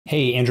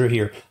Hey, Andrew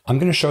here. I'm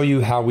going to show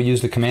you how we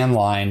use the command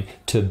line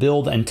to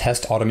build and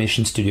test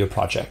Automation Studio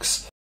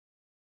projects.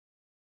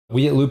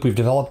 We at Loupe, we've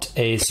developed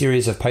a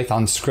series of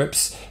Python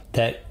scripts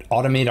that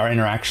automate our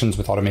interactions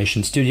with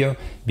Automation Studio,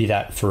 be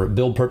that for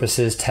build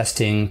purposes,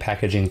 testing,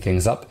 packaging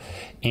things up.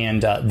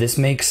 And this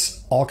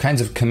makes all kinds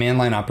of command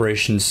line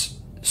operations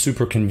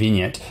super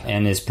convenient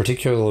and is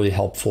particularly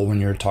helpful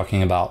when you're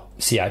talking about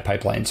CI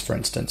pipelines, for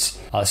instance.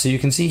 So you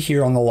can see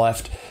here on the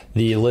left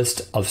the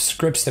list of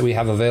scripts that we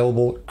have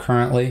available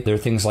currently. There are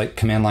things like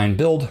command line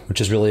build, which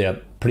is really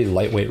a pretty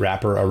lightweight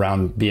wrapper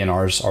around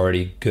BNR's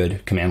already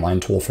good command line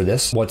tool for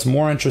this. What's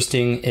more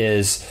interesting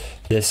is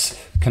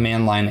this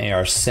command line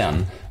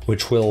ARSim,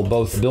 which will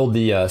both build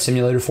the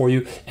simulator for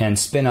you and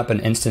spin up an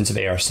instance of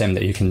ARSim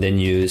that you can then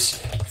use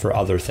for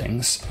other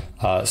things.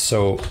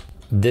 So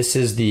this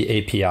is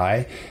the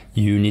API.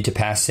 You need to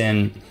pass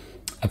in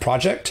a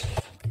project,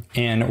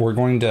 and we're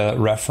going to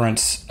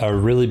reference a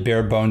really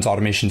bare bones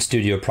Automation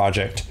Studio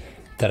project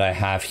that I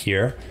have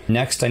here.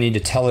 Next, I need to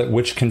tell it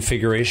which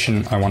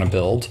configuration I want to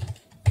build.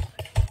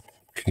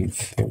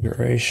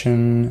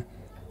 Configuration,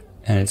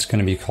 and it's going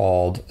to be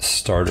called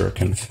starter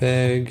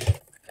config.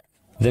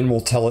 Then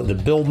we'll tell it the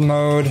build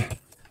mode,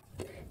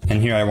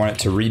 and here I want it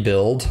to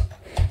rebuild.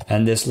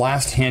 And this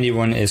last handy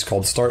one is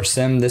called start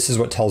sim. This is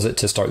what tells it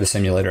to start the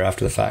simulator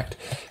after the fact.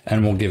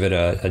 And we'll give it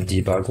a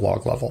debug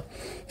log level.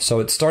 So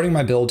it's starting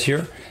my build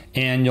here.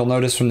 And you'll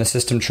notice from the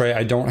system tray,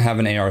 I don't have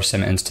an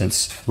ARSim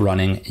instance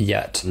running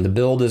yet. The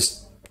build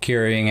is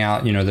carrying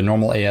out, the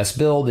normal AS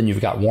build, and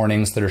you've got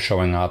warnings that are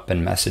showing up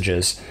and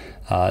messages.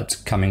 It's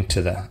coming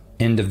to the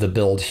end of the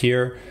build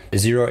here.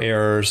 0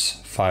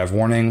 errors, 5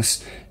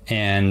 warnings.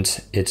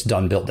 And it's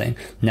done building.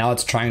 Now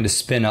it's trying to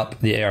spin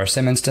up the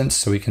ARSim instance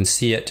so we can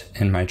see it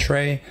in my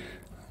tray.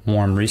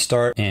 Warm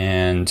restart,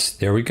 and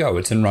there we go.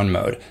 It's in run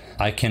mode.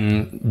 I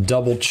can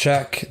double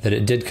check that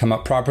it did come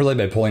up properly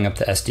by pulling up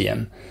the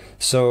SDM.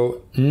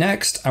 So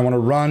next, I want to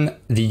run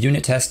the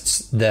unit tests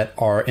that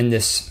are in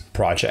this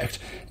project.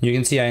 You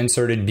can see I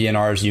inserted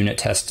BNR's unit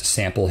test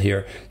sample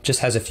here.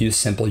 Just has a few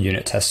simple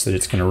unit tests that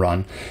it's going to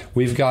run.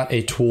 We've got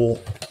a tool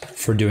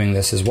for doing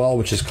this as well,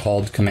 which is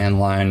called command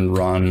line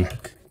run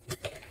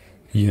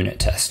unit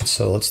test.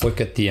 So let's look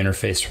at the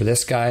interface for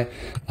this guy.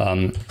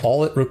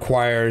 All it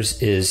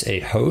requires is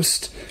a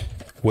host,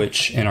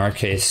 which in our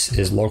case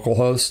is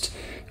localhost,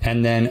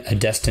 and then a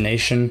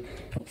destination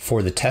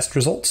for the test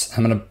results.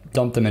 I'm going to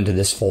dump them into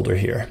this folder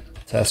here.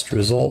 Test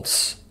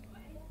results.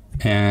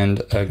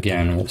 And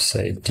again, we'll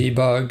say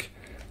debug.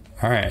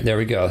 All right, there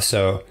we go.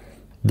 So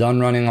done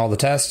running all the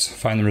tests,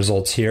 find the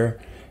results here.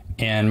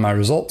 And my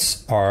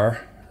results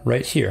are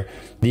right here.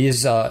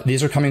 These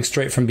are coming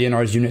straight from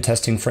BNR's unit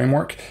testing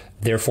framework.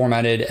 They're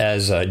formatted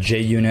as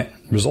JUnit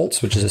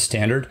results, which is a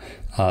standard.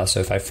 So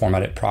if I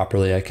format it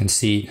properly, I can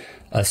see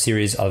a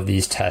series of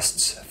these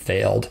tests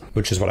failed,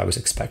 which is what I was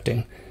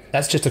expecting.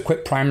 That's just a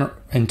quick primer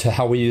into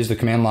how we use the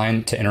command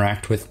line to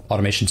interact with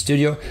Automation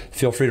Studio.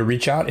 Feel free to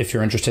reach out if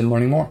you're interested in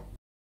learning more.